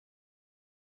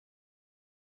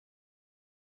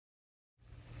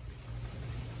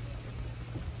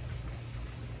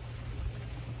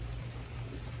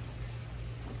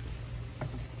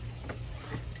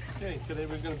Okay, today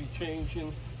we're going to be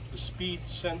changing the speed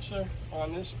sensor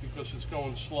on this because it's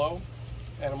going slow,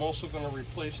 and I'm also going to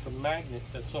replace the magnet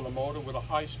that's on the motor with a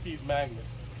high-speed magnet.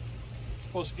 It's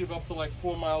supposed to give up to like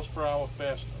 4 miles per hour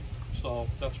faster, so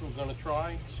that's what we're going to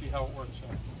try, see how it works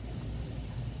out.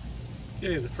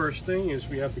 Okay, the first thing is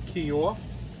we have the key off,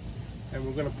 and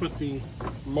we're going to put the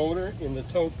motor in the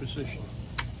tow position.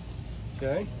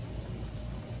 Okay,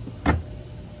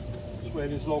 this way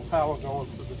there's no power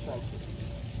going to the sensor.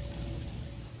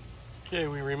 Okay,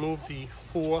 we removed the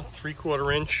 4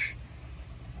 3/4 inch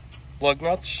lug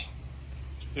nuts.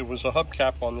 There was a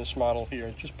hubcap on this model here.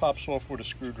 It just pops off with a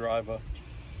screwdriver.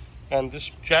 And this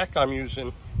jack I'm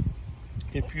using,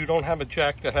 if you don't have a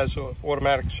jack that has an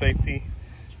automatic safety,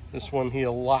 this one here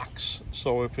locks.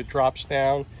 So if it drops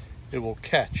down, it will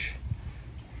catch.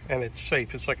 And it's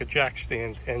safe. It's like a jack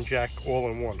stand and jack all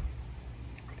in one.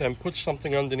 Then put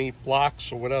something underneath,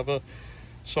 blocks or whatever,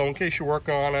 so in case you work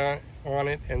on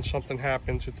it and something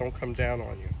happens, it don't come down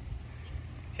on you.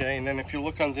 Okay, and then if you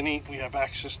look underneath, we have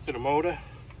access to the motor.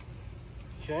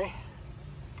 Okay,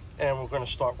 and we're going to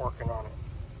start working on it.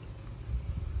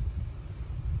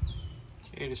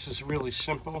 Okay, this is really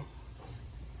simple.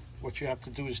 What you have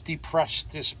to do is depress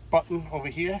this button over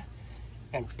here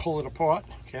and pull it apart.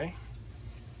 Okay,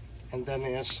 and then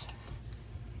there's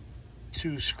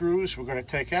 2 screws we're going to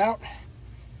take out,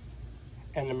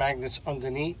 and the magnet's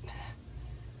underneath,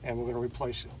 and we're going to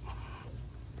replace it.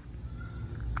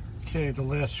 Okay, the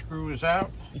last screw is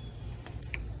out,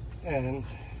 and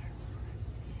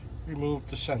remove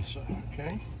the sensor.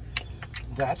 Okay,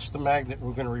 that's the magnet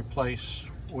we're going to replace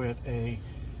with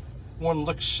one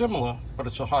looks similar, but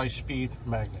it's a high-speed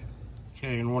magnet.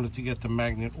 Okay, in order to get the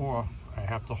magnet off, I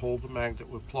have to hold the magnet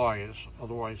with pliers,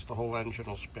 otherwise the whole engine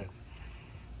will spin.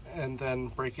 And then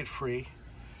break it free.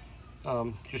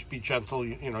 Just be gentle.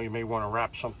 You know, you may want to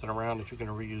wrap something around if you're going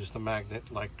to reuse the magnet,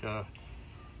 like a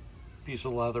piece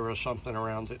of leather or something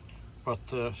around it. But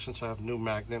since I have a new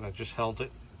magnet, I just held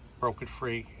it, broke it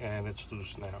free, and it's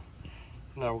loose now.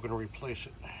 Now we're going to replace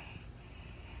it.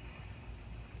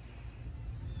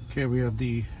 Okay, we have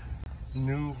the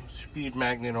new speed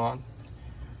magnet on.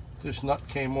 This nut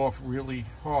came off really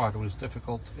hard. It was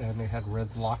difficult, and they had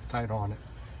red Loctite on it.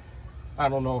 I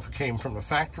don't know if it came from the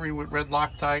factory with red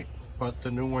Loctite, but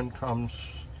the new one comes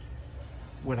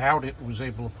without it. Was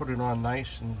able to put it on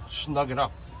nice and snug it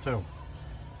up too.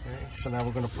 Okay, so now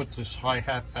we're going to put this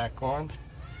hi-hat back on,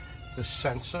 this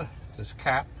sensor, this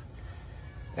cap,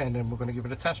 and then we're going to give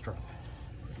it a test run.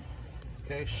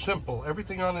 Okay, simple.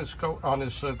 Everything on this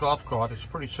golf cart is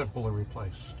pretty simple to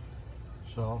replace.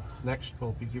 So next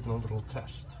we'll be giving a little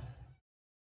test.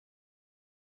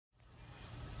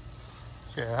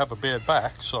 Okay, I have a bad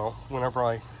back, so whenever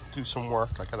I do some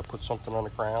work, I got to put something on the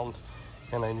ground,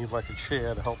 and I need like a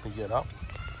chair to help me get up.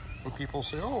 And people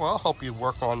say, oh, I'll help you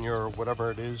work on your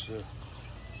whatever it is, your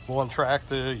lawn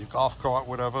tractor, your golf cart,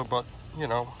 whatever, but you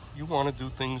know, you want to do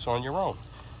things on your own.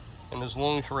 And as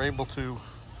long as you're able to,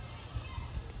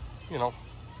 you know,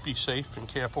 be safe and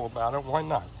careful about it, why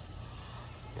not?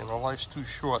 You know, life's too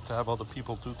short to have other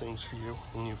people do things for you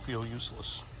and you feel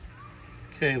useless.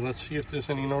 Okay, let's see if there's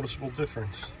any noticeable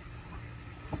difference.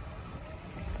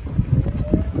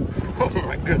 Oh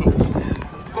my goodness.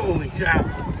 Holy cow.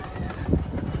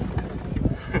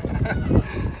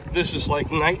 This is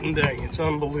like night and day. It's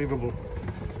unbelievable.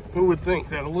 Who would think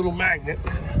that a little magnet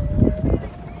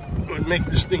would make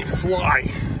this thing fly?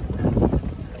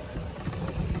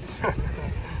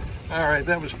 All right,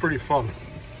 that was pretty fun.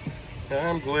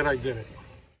 I'm glad I did it.